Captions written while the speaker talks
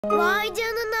Vay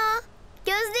canına.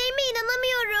 Gözlerime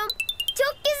inanamıyorum.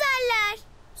 Çok güzeller.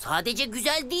 Sadece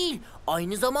güzel değil,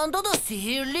 aynı zamanda da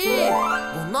sihirli.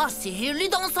 Bunlar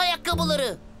sihirli dans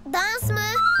ayakkabıları. Dans mı?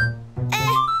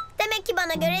 Demek ki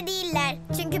bana göre değiller.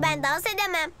 Çünkü ben dans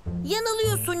edemem.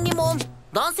 Yanılıyorsun Limon.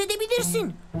 Dans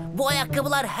edebilirsin. Bu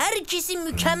ayakkabılar herkesi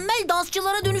mükemmel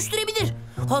dansçılara dönüştürebilir.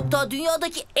 Hatta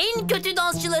dünyadaki en kötü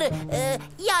dansçıları,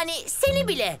 yani seni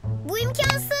bile. Bu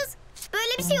imkansız.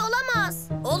 Böyle bir şey olamaz.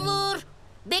 Olur.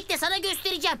 Bekle, sana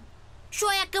göstereceğim. Şu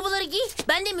ayakkabıları giy,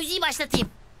 ben de müziği başlatayım.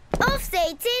 Of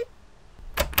Zeytin.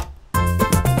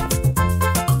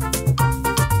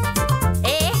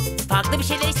 Farklı bir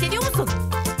şeyler hissediyor musun?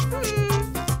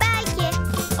 Belki.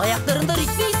 Ayaklarında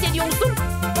ritmi hissediyor musun?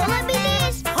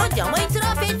 Olabilir. Hadi ama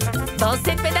itiraf et. Dans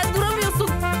etmeden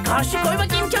duramıyorsun. Karşı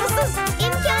koymak imkansız.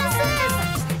 İmkansız.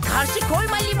 Karşı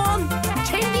koyma Limon.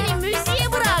 Kendini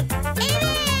müziğe bırak.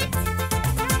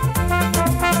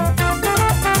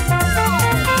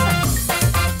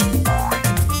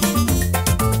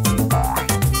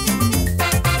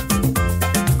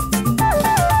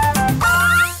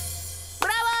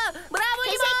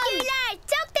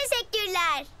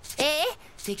 Evet.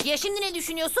 Peki ya şimdi ne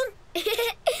düşünüyorsun?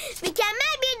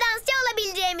 Mükemmel bir dansçı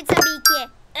olabileceğimi tabii ki.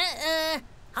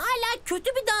 Hala kötü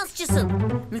bir dansçısın.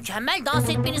 Mükemmel dans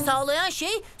etmeni sağlayan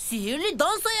şey sihirli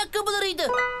dans ayakkabılarıydı.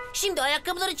 Şimdi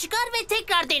ayakkabıları çıkar ve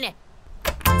tekrar dene.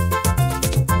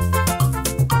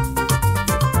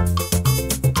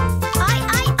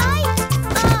 Ay.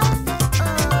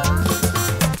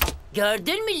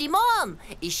 Gördün mü Limon?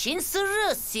 İşin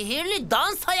sırrı sihirli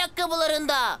dans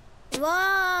ayakkabılarında.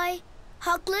 Vay.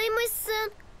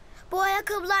 Haklıymışsın. Bu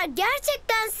ayakkabılar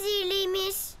gerçekten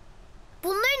sihirliymiş.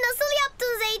 Bunları nasıl yaptın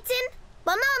Zeytin?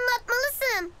 Bana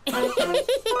anlatmalısın.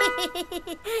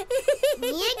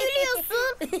 Niye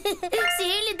gülüyorsun?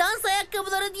 Sihirli dans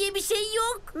ayakkabıları diye bir şey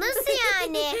yok. Nasıl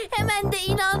yani? Hemen de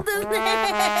inandın.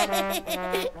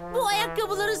 Bu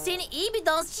ayakkabıların seni iyi bir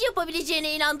dansçı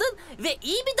yapabileceğine inandın ve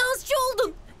iyi bir dansçı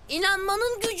oldun.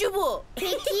 İnanmanın gücü bu.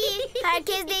 Peki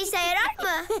herkes de işe yarar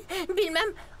mı?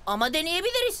 Bilmem ama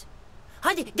deneyebiliriz.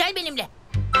 Hadi gel benimle.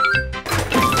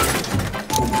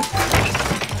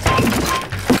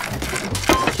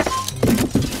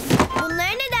 Bunlara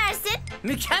ne dersin?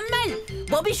 Mükemmel.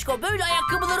 Babişko böyle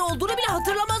ayakkabıları olduğunu bile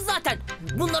hatırlamaz zaten.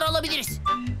 Bunları alabiliriz.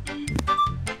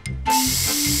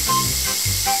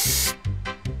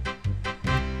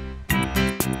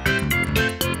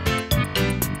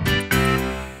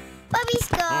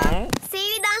 Babişko,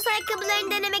 sihirli dans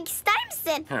ayakkabılarını denemek ister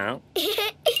misin?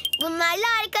 Bunlarla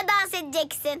harika dans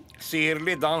edeceksin.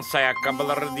 Sihirli dans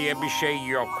ayakkabıları diye bir şey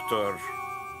yoktur.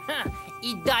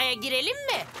 İddiaya girelim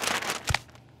mi?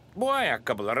 Bu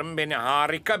ayakkabıların beni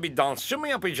harika bir dansçı mı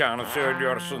yapacağını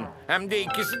söylüyorsun. Hem de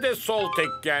ikisi de sol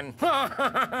tekken.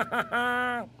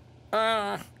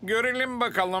 Görelim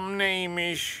bakalım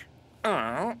neymiş.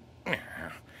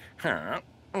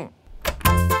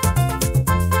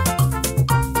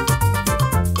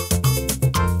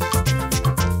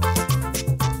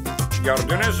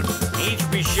 Gördünüz mü?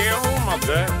 Hiçbir şey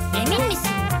olmadı. Emin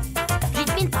misin?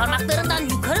 Ritmin parmaklarından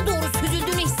yukarı doğru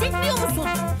süzüldüğünü hissetmiyor musun?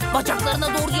 Bacaklarına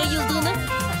doğru yayıldığını.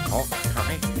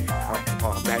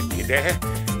 Belki de.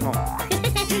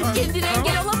 Kendine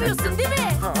engel olamıyorsun değil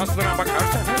mi? Aslına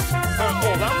bakarsanız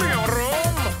olamıyorum.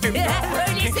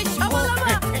 Öyleyse çabalama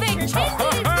ve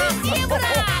kendini müziğe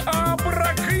bırak.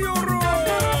 Bırakıyorum.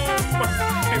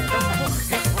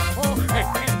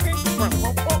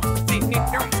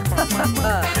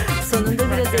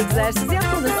 Sonunda biraz egzersiz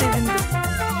yapmana sevindim.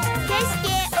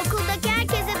 Keşke okuldaki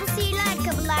herkese bu sihirli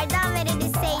ayakkabılardan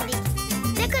verebilseydik.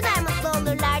 Ne kadar mutlu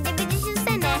olurlardı bir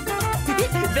düşünsene.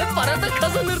 Ve para da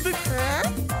kazanırdık.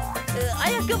 Hı?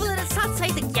 Ayakkabıları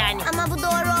satsaydık yani. Ama bu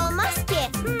doğru olmaz ki.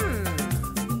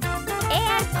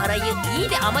 Eğer parayı iyi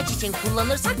bir amaç için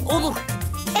kullanırsak olur.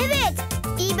 Evet,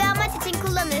 iyi bir amaç için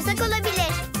kullanırsak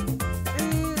olabilir.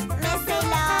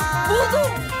 Mesela...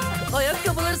 Buldum.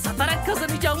 Ayakkabıları satarak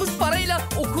kazanacağımız parayla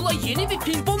okula yeni bir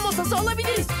pimpon masası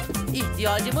alabiliriz.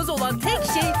 İhtiyacımız olan tek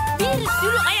şey bir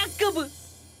sürü ayakkabı.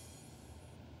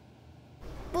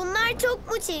 Bunlar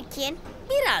çok mu çirkin?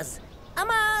 Biraz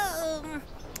ama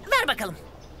ver bakalım.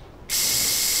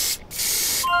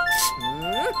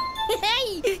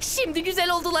 Hey, şimdi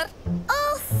güzel oldular.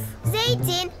 Of!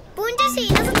 Zeytin, bunca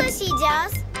şeyi nasıl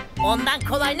taşıyacağız? Ondan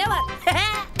kolay ne var?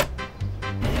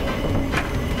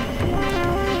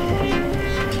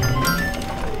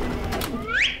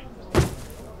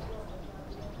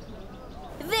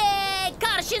 Ve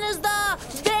karşınızda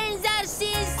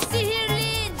benzersiz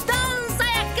sihirli dans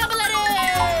ayakkabıları.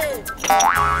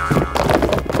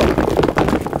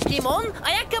 Limon,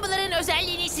 ayakkabıların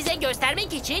özelliğini size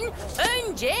göstermek için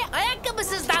önce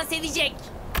ayakkabısız dans edecek.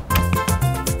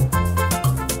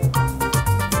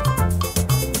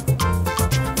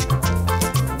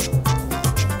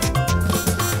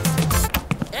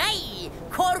 Ay,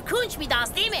 korkunç bir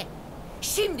dans değil mi?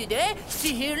 Şimdi de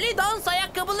sihirli dans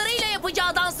ayakkabılarıyla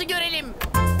yapacağı dansı görelim.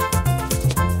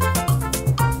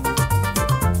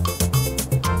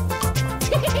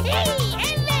 Evet.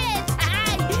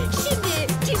 Şimdi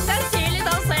kimden sihirli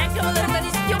dans ayakkabılarından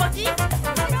istiyor bakayım?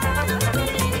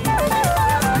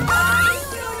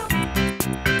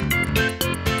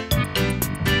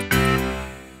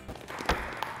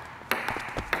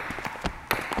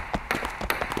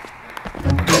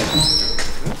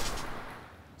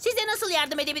 Size nasıl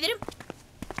yardım edebilirim?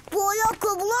 Bu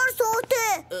ayakkabılar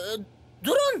sahte.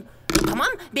 Durun. Tamam,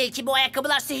 belki bu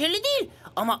ayakkabılar sihirli değil.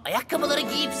 Ama ayakkabıları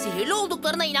giyip sihirli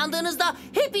olduklarına inandığınızda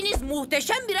hepiniz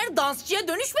muhteşem birer dansçıya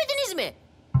dönüşmediniz mi?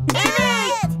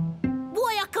 Evet. Bu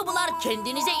ayakkabılar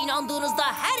kendinize inandığınızda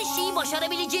her şeyi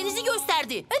başarabileceğinizi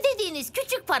gösterdi. Ödediğiniz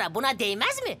küçük para buna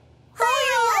değmez mi?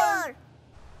 Hayır.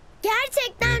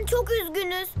 Gerçekten çok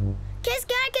üzgünüz.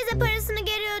 Keşke herkese parasını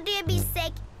geri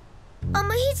ödeyebilsek.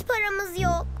 Ama hiç paramız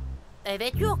yok.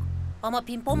 Evet, yok. Ama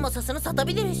pimpon masasını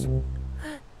satabiliriz.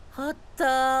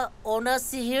 Hatta ona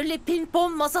sihirli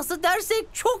pimpon masası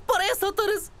dersek çok paraya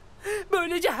satarız.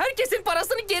 Böylece herkesin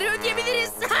parasını geri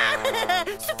ödeyebiliriz.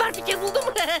 Süper fikir buldum.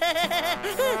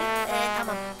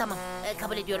 Tamam.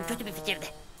 Kabul ediyorum, kötü bir fikirdi.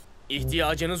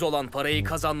 İhtiyacınız olan parayı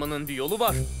kazanmanın bir yolu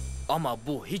var. Ama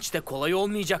bu hiç de kolay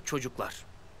olmayacak çocuklar.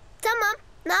 Tamam.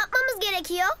 Ne yapmamız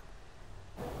gerekiyor?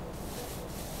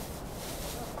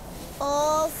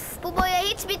 Of, bu boya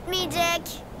hiç bitmeyecek.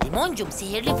 Limoncum,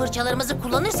 sihirli fırçalarımızı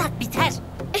kullanırsak biter.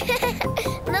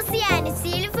 Nasıl yani?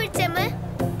 Sihirli fırça mı?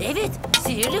 Evet,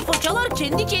 sihirli fırçalar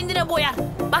kendi kendine boyar.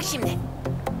 Bak şimdi.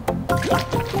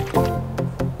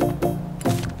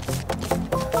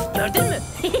 Gördün mü?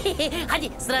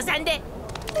 Hadi sıra sende.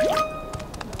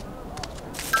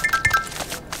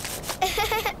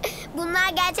 Bunlar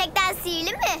gerçekten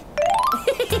sihirli mi?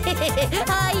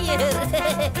 Hayır.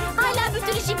 Hala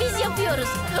bütün işi biz yapıyoruz.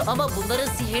 Ama bunların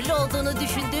sihirli olduğunu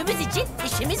düşündüğümüz için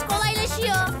işimiz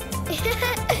kolaylaşıyor.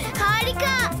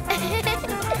 Harika.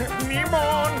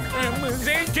 Limon,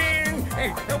 Zeytin,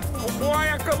 bu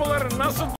ayakkabıları nasıl